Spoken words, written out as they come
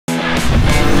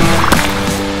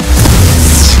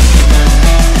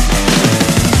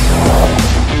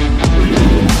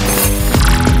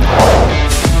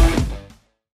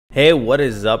Hey, what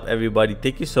is up everybody?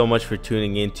 Thank you so much for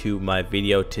tuning into my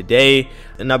video today.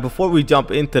 And now before we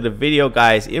jump into the video,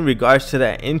 guys, in regards to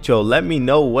that intro, let me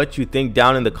know what you think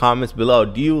down in the comments below.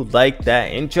 Do you like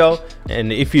that intro?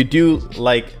 And if you do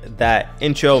like that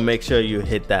intro, make sure you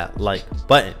hit that like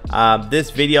button.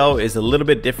 This video is a little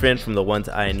bit different from the ones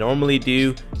I normally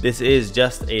do. This is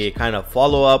just a kind of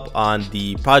follow-up on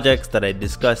the projects that I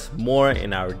discuss more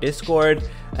in our Discord,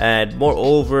 and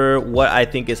moreover what I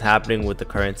think is happening with the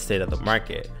current state of the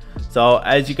market. So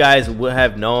as you guys would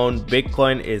have known,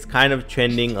 Bitcoin is kind of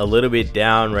trending a little bit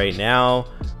down right now.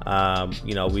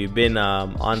 We've been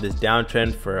on this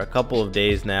downtrend for a couple of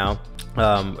days now.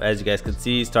 As you guys can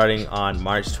see, starting on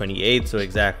March 28th, so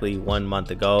exactly 1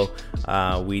 month ago,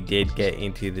 we did get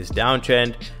into this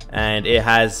downtrend, and it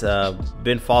has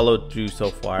been followed through so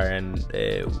far, and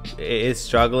it is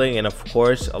struggling. And of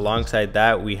course, alongside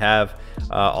that, we have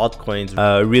altcoins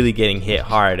really getting hit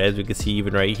hard. As we can see,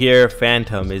 even right here,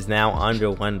 Phantom is now under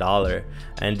 $1,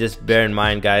 and just bear in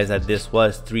mind, guys, that this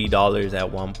was $3 at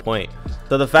one point.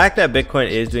 So the fact that Bitcoin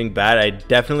is doing bad, I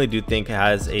definitely do think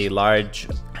has a large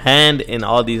hand in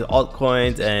all these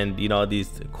altcoins, and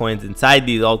these coins inside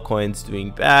these altcoins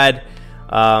doing bad.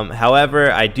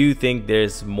 However, I do think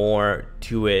there's more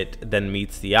to it than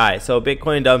meets the eye. So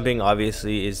Bitcoin dumping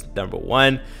obviously is number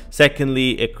one.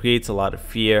 Secondly, it creates a lot of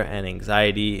fear and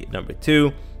anxiety, number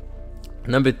two.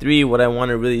 Number three, what I want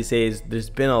to really say is there's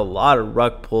been a lot of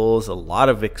rug pulls, a lot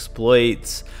of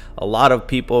exploits, a lot of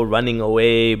people running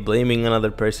away, blaming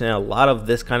another person, a lot of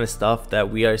this kind of stuff that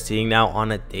we are seeing now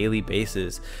on a daily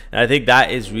basis. And I think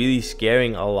that is really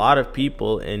scaring a lot of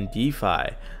people in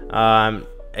DeFi. And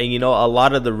a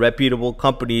lot of the reputable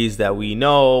companies that we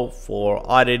know for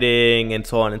auditing and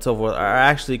so on and so forth are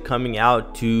actually coming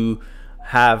out to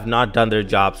have not done their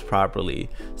jobs properly.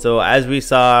 So as we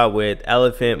saw with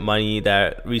Elephant Money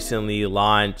that recently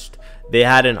launched, they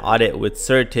had an audit with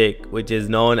Certic, which is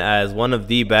known as one of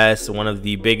the best, one of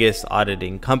the biggest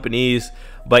auditing companies,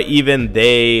 but even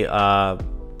they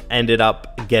ended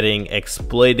up getting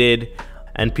exploited,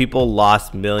 and people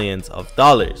lost millions of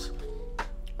dollars.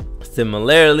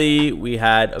 Similarly, we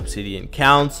had Obsidian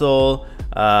Council.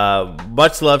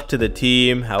 Much love to the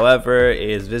team. However, it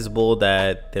is visible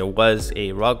that there was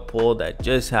a rug pull that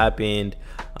just happened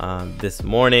this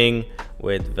morning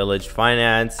with Village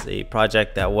Finance, a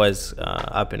project that was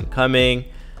up and coming.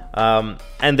 And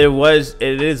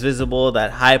it is visible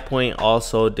that High Point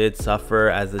also did suffer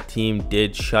as the team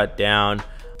did shut down.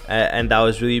 And that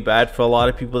was really bad for a lot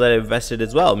of people that invested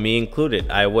as well, me included.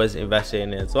 I was invested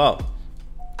in it as well.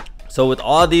 So with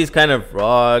all these kind of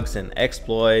rugs and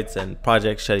exploits and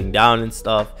projects shutting down and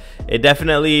stuff, it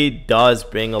definitely does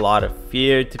bring a lot of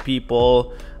fear to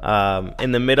people.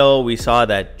 In the middle, we saw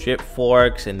that drip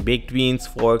forks and baked beans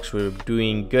forks were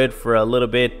doing good for a little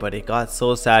bit, but it got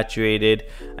so saturated,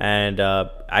 and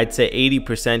I'd say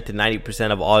 80% to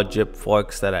 90% of all drip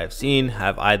forks that I've seen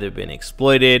have either been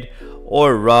exploited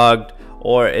or rugged,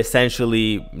 or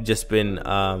essentially just been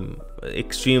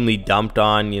extremely dumped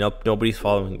on. Nobody's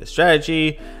following the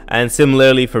strategy. And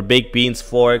similarly for baked beans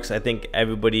forks, I think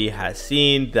everybody has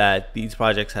seen that these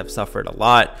projects have suffered a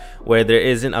lot, where there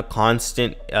isn't a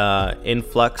constant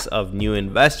influx of new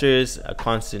investors, a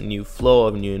constant new flow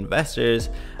of new investors,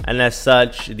 and as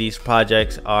such, these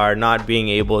projects are not being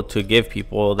able to give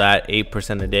people that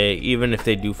 8% a day, even if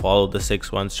they do follow the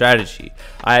 6-1 strategy.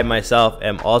 I myself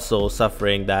am also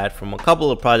suffering that from a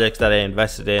couple of projects that I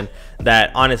invested in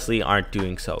that honestly aren't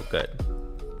doing so good.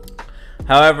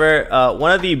 However,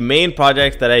 one of the main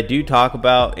projects that I do talk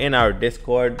about in our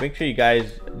Discord, make sure you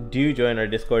guys do join our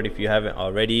Discord if you haven't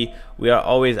already. We are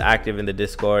always active in the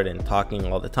Discord and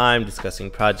talking all the time,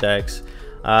 discussing projects.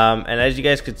 And as you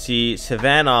guys could see,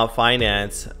 Savannah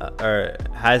Finance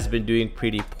has been doing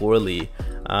pretty poorly.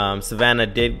 Savannah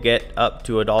did get up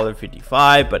to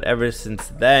 $1.55, but ever since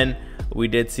then, we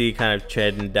did see kind of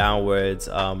trending downwards,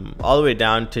 all the way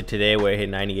down to today where it hit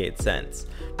 98 cents.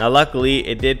 Now luckily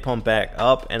it did pump back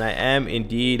up, and I am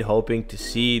indeed hoping to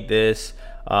see this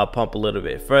pump a little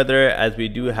bit further, as we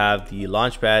do have the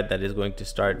launchpad that is going to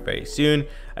start very soon.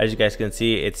 As you guys can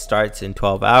see, it starts in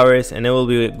 12 hours and it will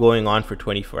be going on for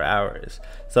 24 hours.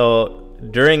 So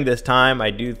during this time,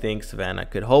 I do think Savannah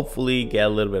could hopefully get a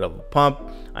little bit of a pump.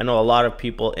 I know a lot of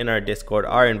people in our Discord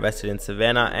are invested in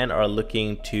Savannah and are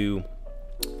looking to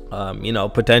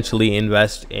potentially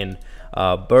invest in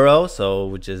Burrow,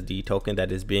 which is the token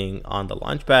that is being on the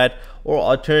launchpad, or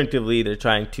alternatively they're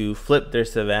trying to flip their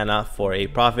Savannah for a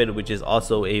profit, which is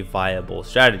also a viable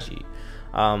strategy.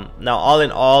 Now all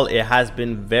in all, it has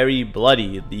been very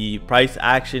bloody. The price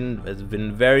action has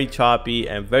been very choppy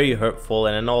and very hurtful,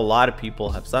 and I know a lot of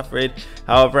people have suffered.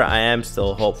 However, I am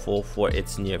still hopeful for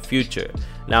its near future.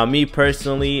 Now me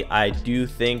personally, I do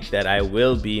think that I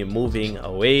will be moving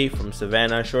away from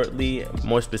Savannah shortly.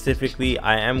 More specifically,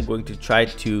 I am going to try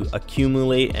to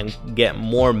accumulate and get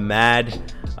more MAD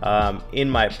in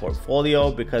my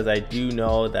portfolio, because I do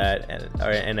know that,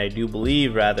 and I do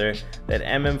believe rather, that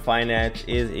Finance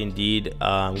is indeed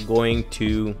going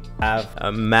to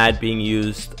have MAD being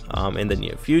used in the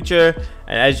near future.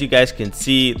 And as you guys can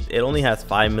see, it only has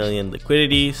 5 million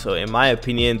liquidity, so in my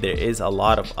opinion there is a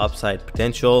lot of upside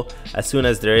potential as soon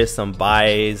as there is some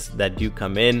buys that do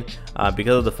come in.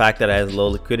 Because of the fact that it has low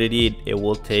liquidity, it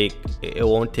won't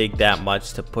take that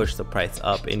much to push the price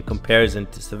up in comparison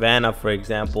to Savannah, for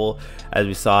example. As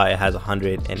we saw, it has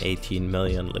 118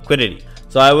 million liquidity.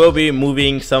 So I will be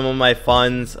moving some of my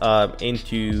funds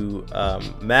into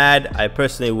MAD. I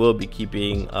personally will be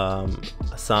keeping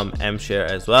some M share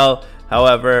as well.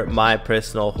 However, my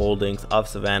personal holdings of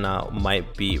Savannah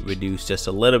might be reduced just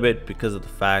a little bit because of the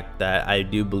fact that I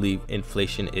do believe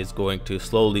inflation is going to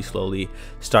slowly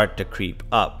start to creep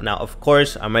up. Now, of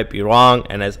course, I might be wrong,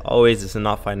 and as always, this is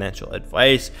not financial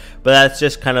advice, but that's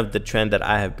just kind of the trend that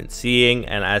I have been seeing,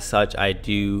 and as such, I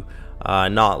do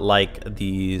not like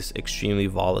these extremely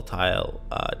volatile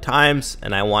times,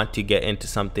 and I want to get into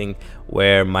something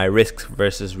where my risk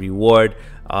versus reward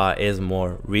is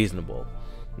more reasonable.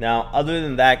 Now, other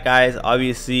than that, guys,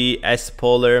 obviously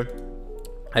S-Polar,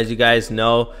 as you guys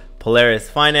know, Polaris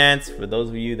Finance, for those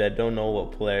of you that don't know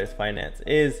what Polaris Finance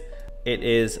is, it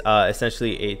is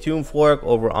essentially a tune fork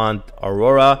over on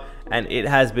Aurora, and it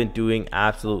has been doing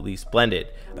absolutely splendid.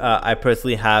 I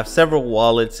personally have several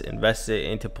wallets invested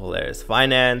into Polaris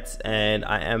Finance, and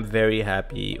I am very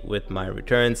happy with my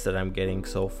returns that I'm getting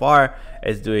so far.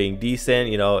 It's doing decent,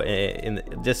 you know. In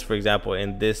just for example,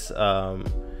 in this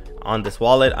on this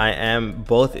wallet, I am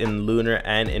both in Lunar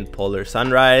and in Polar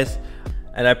Sunrise,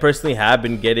 and I personally have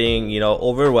been getting, you know,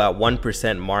 over that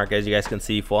 1% mark. As you guys can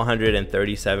see,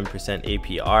 437%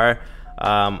 APR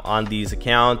on these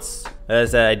accounts.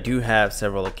 As I do have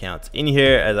several accounts in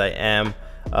here, as I am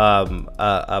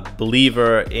a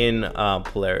believer in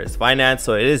Polaris Finance,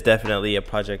 so it is definitely a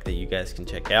project that you guys can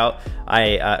check out.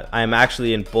 I'm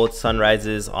actually in both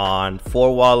Sunrises on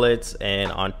 4 wallets,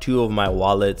 and on 2 of my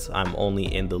wallets I'm only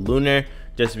in the Lunar,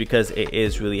 just because it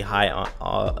is really high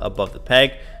above the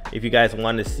peg. If you guys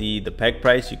want to see the peg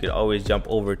price, you could always jump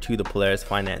over to the Polaris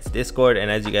Finance Discord,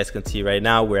 and as you guys can see right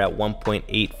now, we're at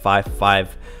 1.855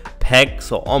 peg,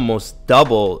 so almost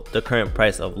double the current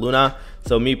price of Luna.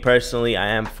 So me personally, I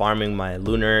am farming my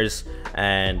Lunars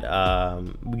and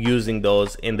using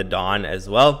those in the Dawn as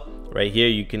well. Right here,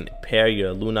 you can pair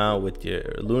your Luna with your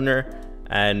Lunar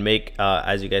and make,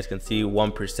 as you guys can see,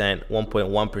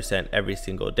 1.1% every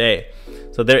single day.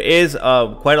 So there is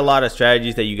quite a lot of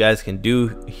strategies that you guys can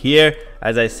do here.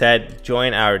 As I said,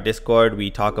 join our Discord.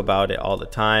 We talk about it all the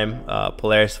time.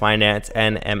 Polaris Finance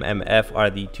and MMF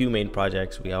are the 2 main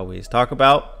projects we always talk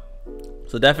about.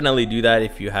 So definitely do that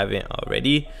if you haven't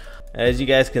already. As you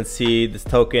guys can see, this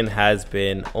token has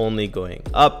been only going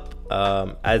up,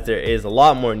 as there is a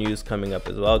lot more news coming up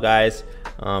as well, guys.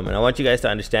 And I want you guys to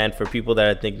understand, for people that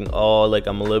are thinking, oh, like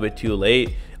I'm a little bit too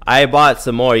late, I bought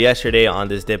some more yesterday on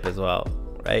this dip as well,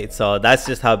 right? So that's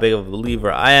just how big of a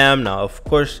believer I am. Now, of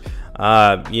course,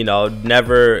 you know,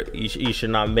 you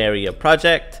should not marry a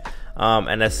project.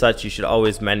 And as such, you should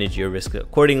always manage your risk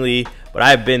accordingly. But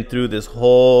I've been through this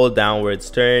whole downwards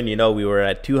turn. You know, we were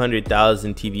at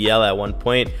 200,000 TVL at one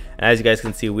point, and as you guys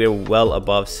can see, we're well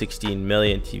above 16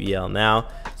 million TVL now.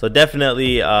 So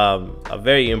definitely a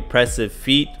very impressive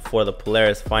feat for the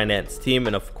Polaris Finance team,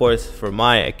 and of course for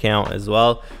my account as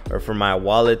well, or for my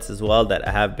wallets as well, that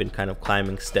I have been kind of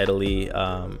climbing steadily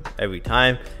every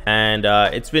time, and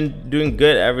it's been doing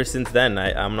good ever since then.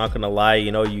 I'm not gonna lie,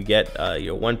 you know, you get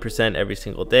your 1% every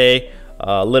single day,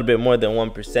 a little bit more than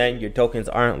 1%. Your tokens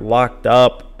aren't locked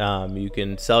up. You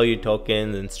can sell your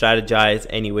tokens and strategize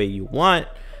any way you want.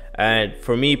 And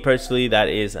for me personally, that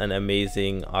is an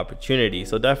amazing opportunity.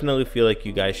 So definitely feel like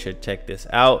you guys should check this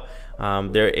out.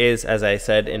 There is, as I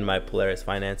said in my Polaris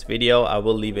Finance video, I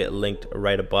will leave it linked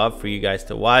right above for you guys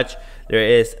to watch. There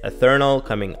is Eternal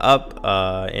coming up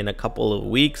in a couple of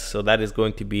weeks. So that is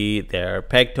going to be their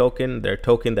peg token, their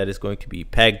token that is going to be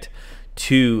pegged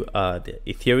to the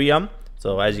Ethereum.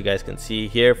 So as you guys can see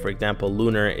here, for example,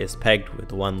 Lunar is pegged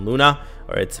with 1 Luna,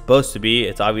 or it's supposed to be.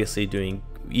 It's obviously doing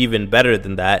even better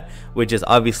than that, which is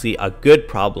obviously a good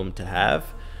problem to have.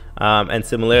 And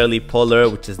similarly, Polar,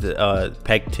 which is the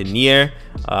peg to near,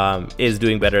 is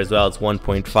doing better as well. It's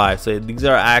 1.5. So these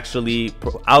are actually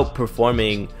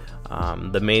outperforming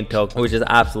the main token, which is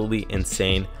absolutely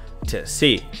insane to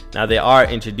see. Now they are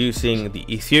introducing the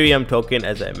Ethereum token,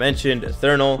 as I mentioned,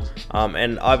 Eternal,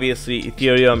 and obviously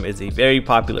Ethereum is a very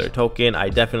popular token. I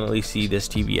definitely see this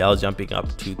TVL jumping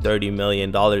up to $30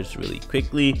 million really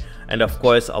quickly, and of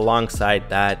course alongside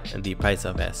that the price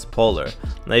of S-Polar.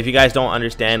 Now if you guys don't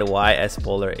understand why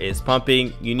S-Polar is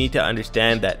pumping, you need to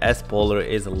understand that S-Polar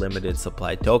is a limited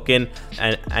supply token,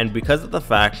 and because of the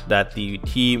fact that the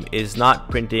team is not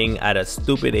printing at a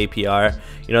stupid APR,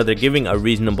 you know, they're giving a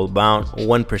reasonable amount,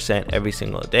 1% every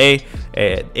single day.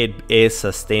 It is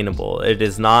sustainable. It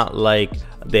is not like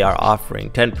they are offering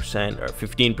 10% or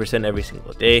 15% every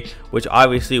single day, which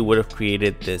obviously would have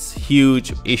created this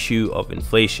huge issue of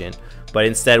inflation. But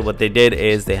instead what they did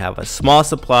is they have a small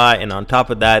supply, and on top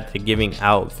of that they're giving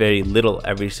out very little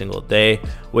every single day,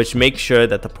 which makes sure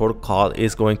that the protocol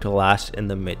is going to last in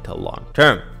the mid to long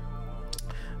term.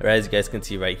 As you guys can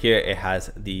see right here, it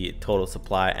has the total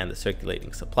supply and the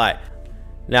circulating supply.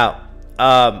 Now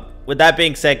with that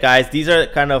being said, guys, these are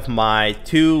kind of my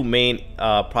two main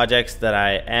projects that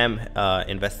I am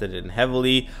invested in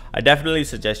heavily. I definitely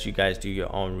suggest you guys do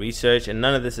your own research, and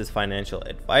none of this is financial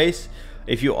advice.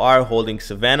 If you are holding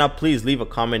Savannah, please leave a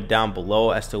comment down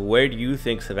below as to where do you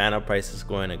think Savannah price is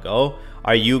going to go.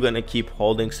 Are you going to keep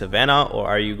holding Savannah, or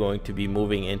are you going to be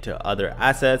moving into other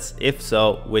assets? If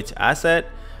so, which asset?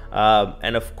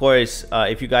 And of course,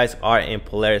 if you guys are in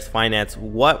Polaris Finance,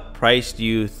 what price do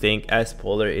you think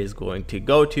S-Polar is going to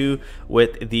go to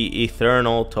with the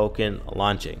Eternal token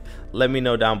launching? Let me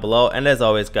know down below, and as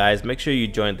always guys, make sure you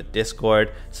join the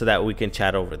Discord so that we can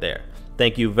chat over there.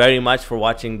 Thank you very much for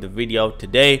watching the video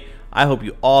today. I hope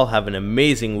you all have an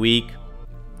amazing week,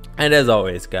 and as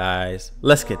always guys,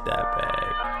 let's get that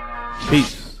bag.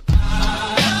 Peace.